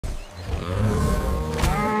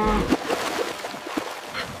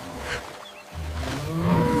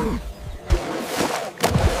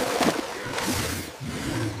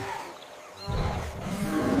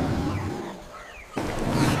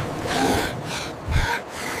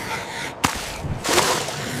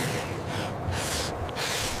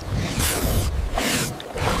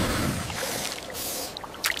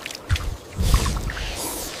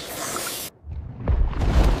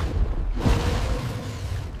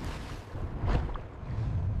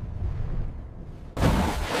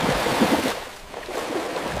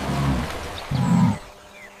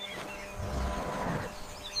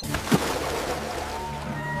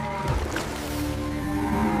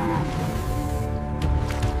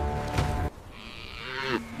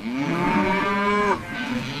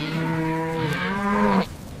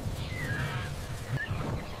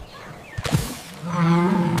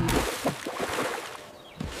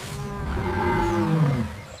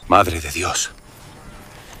Madre de Dios.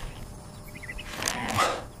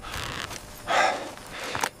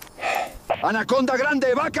 ¡Anaconda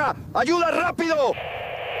grande! ¡Vaca! ¡Ayuda rápido!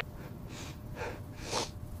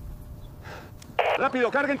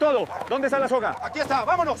 ¡Rápido, carguen todo! ¿Dónde está la soga? ¡Aquí está!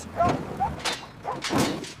 ¡Vámonos!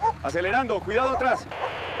 Acelerando, cuidado atrás.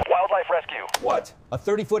 Wildlife rescue. What? A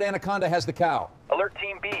 30-foot anaconda has the cow. Alert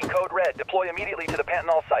Team B, code red. Deploy immediately to the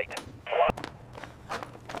Pantanal site.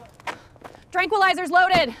 Tranquilizers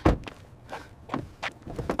loaded!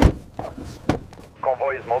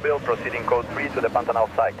 Convoy is mobile, proceeding code 3 to the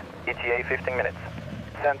Pantanal site. ETA 15 minutes.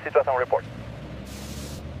 Send situation report.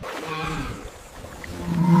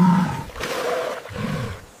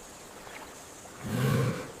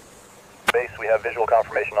 Base, we have visual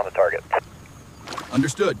confirmation on the target.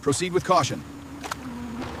 Understood. Proceed with caution.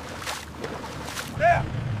 There!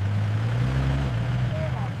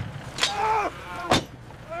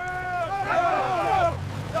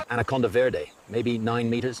 Anaconda verde, maybe 9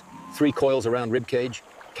 meters. 3 coils around ribcage.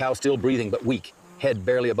 Cow still breathing but weak. Head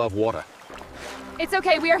barely above water. It's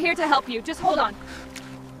okay, we are here to help you. Just hold on.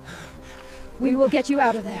 We will get you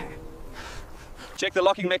out of there. Check the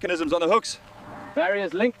locking mechanisms on the hooks.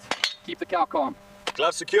 Barriers linked. Keep the cow calm.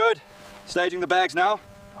 Gloves secured. Staging the bags now.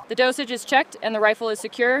 The dosage is checked and the rifle is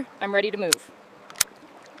secure. I'm ready to move.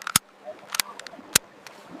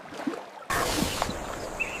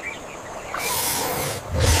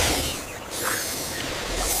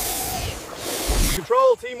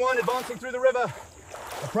 Control, Team 1 advancing through the river.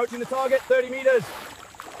 Approaching the target, 30 meters.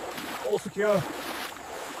 All secure.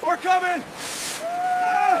 We're coming!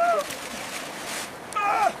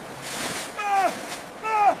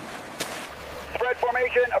 Spread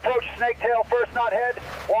formation, approach snaketail, first knot head.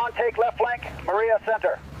 Juan, take left flank. Maria,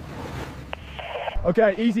 center.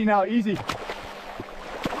 Okay, easy now, easy.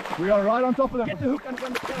 We are right on top of them. Get the hook on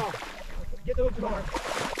the cow. Get the hook to the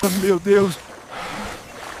horn. Meu Deus.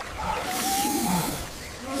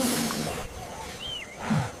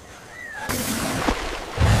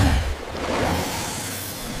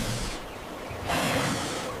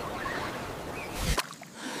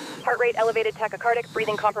 Heart rate elevated, tachycardic,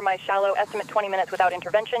 breathing compromised, shallow, estimate 20 minutes without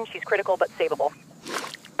intervention. She's critical but savable.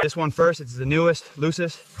 This one first, it's the newest,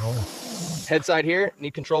 loosest. Head side here.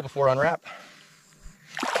 Need control before unwrap.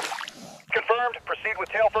 Confirmed. Proceed with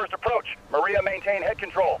tail first approach. Maria, maintain head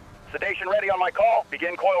control. Sedation ready on my call.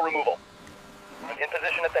 Begin coil removal. In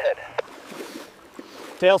position at the head.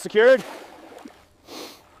 Tail secured.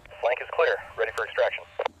 Flank is clear. Ready for extraction.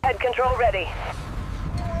 Head control ready.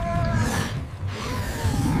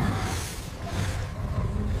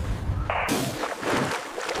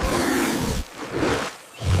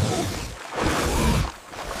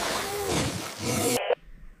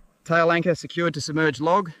 Tail anchor secured to submerged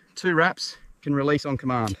log. 2 wraps. Can release on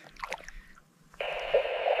command.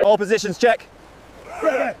 All positions check.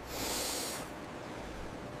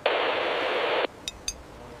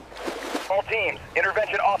 All teams,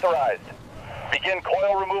 intervention authorized. Begin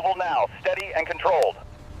coil removal now. Steady and controlled.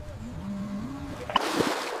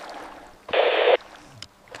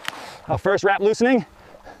 Our first wrap loosening.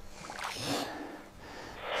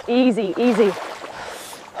 Easy, easy.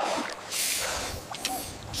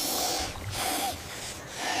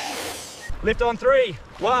 Lift on 3.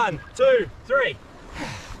 1, 2, 3.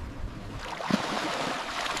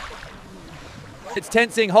 It's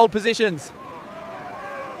tensing. Hold positions.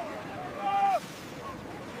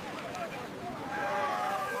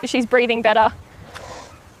 She's breathing better.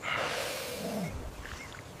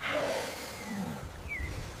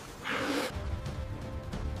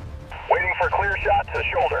 Waiting for clear shot to the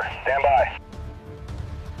shoulder. Stand by.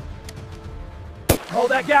 Hold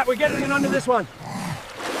that gap. We're getting in under this one.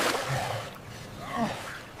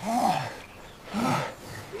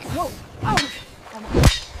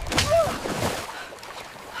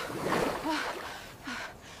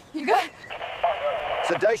 You good?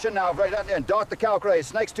 Sedation now, right out there, and dart the cow craze.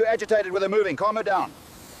 Snake's too agitated with her moving. Calm her down.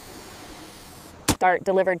 Dart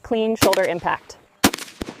delivered clean shoulder impact.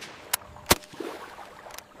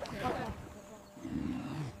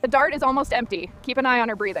 The dart is almost empty. Keep an eye on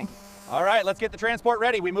her breathing. All right, let's get the transport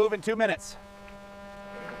ready. We move in 2 minutes.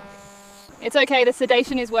 It's okay, the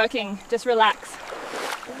sedation is working. Just relax.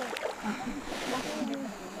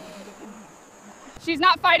 She's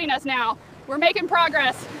not fighting us now. We're making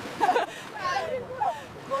progress.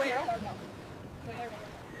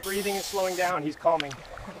 Breathing is slowing down. He's calming.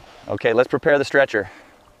 Okay, let's prepare the stretcher.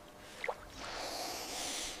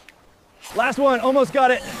 Last one. Almost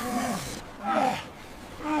got it.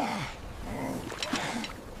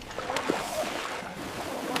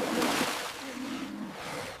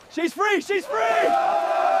 She's free! She's free!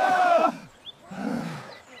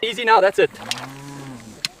 Easy now, that's it.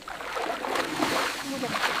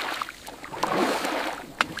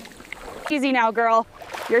 Easy now, girl.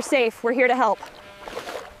 You're safe. We're here to help.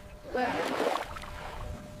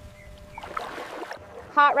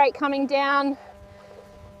 Heart rate coming down.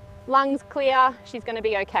 Lungs clear. She's going to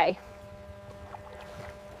be okay.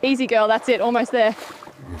 Easy, girl. That's it. Almost there.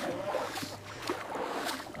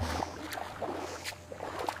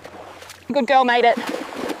 Good girl, made it.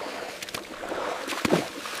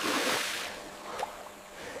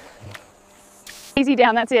 Easy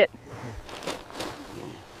down. That's it.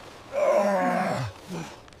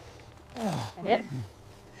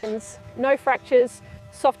 No fractures,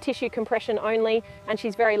 soft tissue compression only, and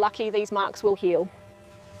she's very lucky these marks will heal.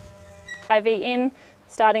 IV in,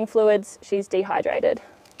 starting fluids, she's dehydrated.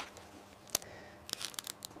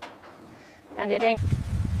 Bandaging.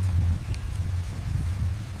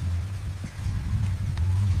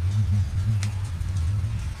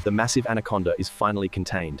 The massive anaconda is finally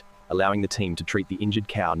contained, allowing the team to treat the injured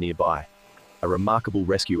cow nearby. A remarkable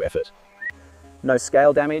rescue effort. No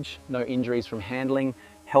scale damage, no injuries from handling,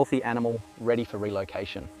 healthy animal ready for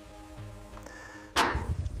relocation.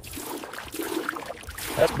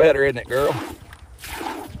 That's better, isn't it, girl?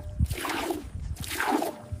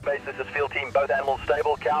 Base, this is field team. Both animals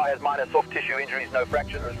stable. Cow has minor soft tissue injuries, no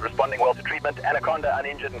fractures, responding well to treatment. Anaconda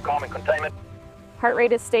uninjured and calm in containment. Heart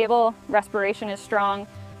rate is stable, respiration is strong.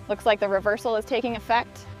 Looks like the reversal is taking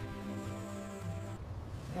effect.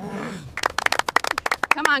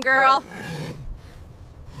 Come on, girl.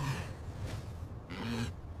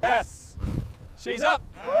 Yes! She's up!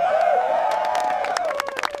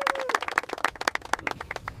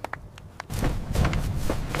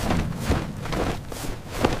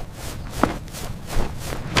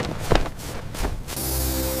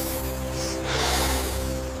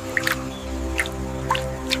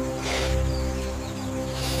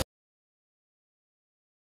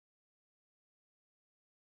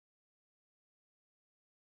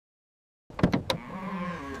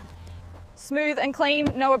 Smooth and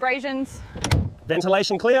clean, no abrasions.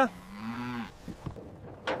 Ventilation clear?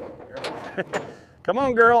 Come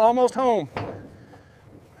on, girl, almost home.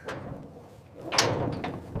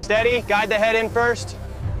 Steady, guide the head in first.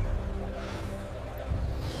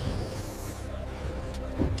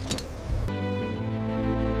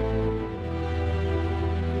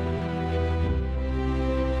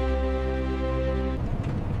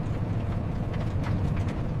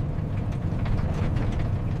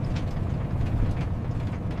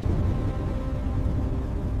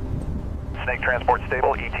 Snake transport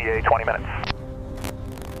stable, ETA 20 minutes.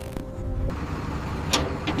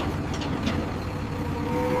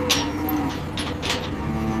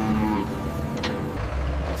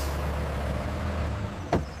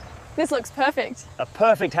 This looks perfect. A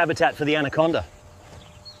perfect habitat for the anaconda.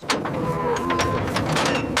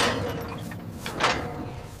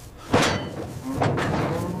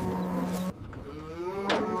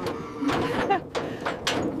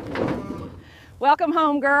 Welcome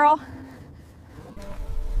home, girl.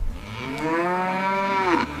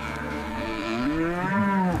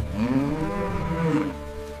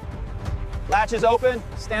 Latch is open,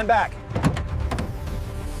 stand back.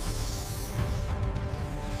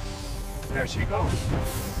 There she goes.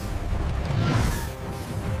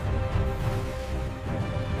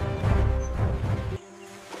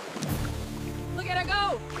 Look at her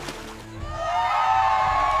go.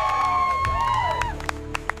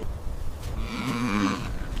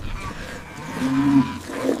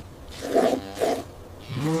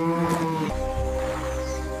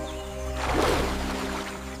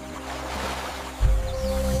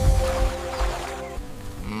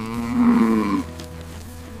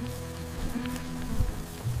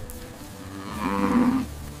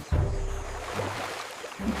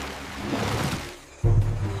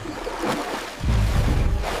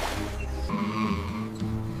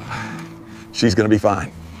 She's gonna be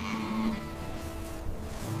fine.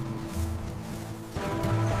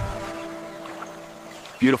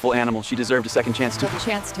 Beautiful animal. She deserved a second chance too.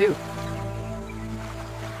 Chance too.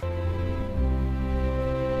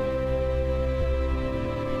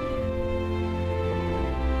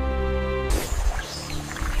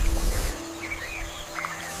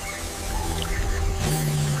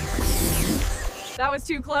 That was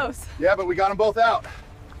too close. Yeah, but we got them both out.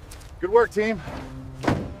 Good work, team.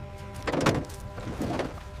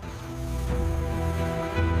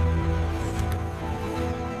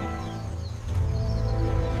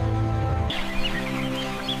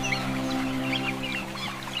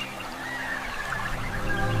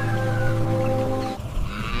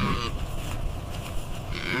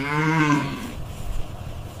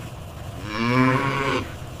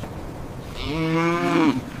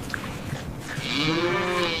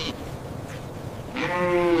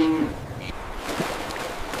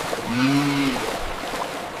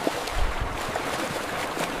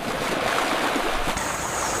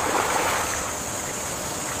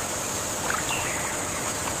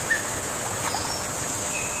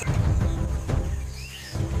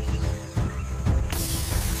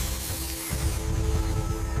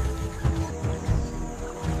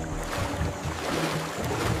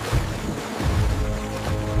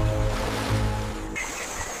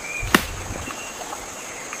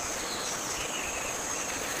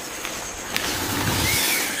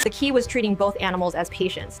 he was treating both animals as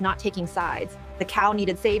patients, not taking sides. The cow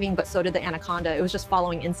needed saving, but so did the anaconda. It was just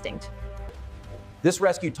following instinct. This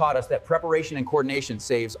rescue taught us that preparation and coordination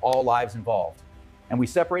saves all lives involved. And we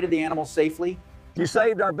separated the animals safely. You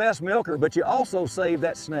saved our best milker, but you also saved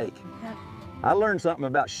that snake. I learned something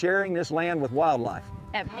about sharing this land with wildlife.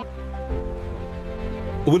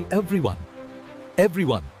 Will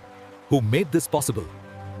everyone who made this possible.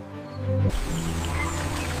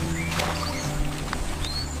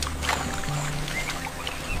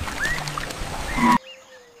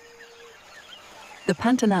 The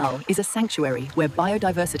Pantanal is a sanctuary where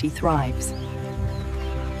biodiversity thrives.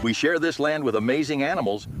 We share this land with amazing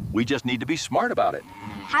animals. We just need to be smart about it.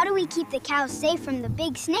 How do we keep the cows safe from the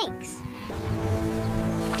big snakes?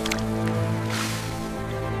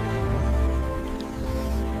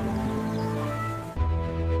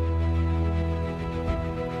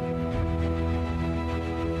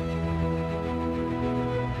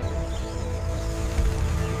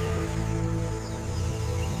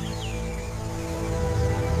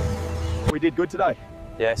 We did good today.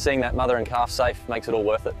 Yeah, seeing that mother and calf safe makes it all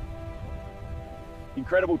worth it.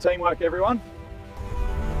 Incredible teamwork, everyone.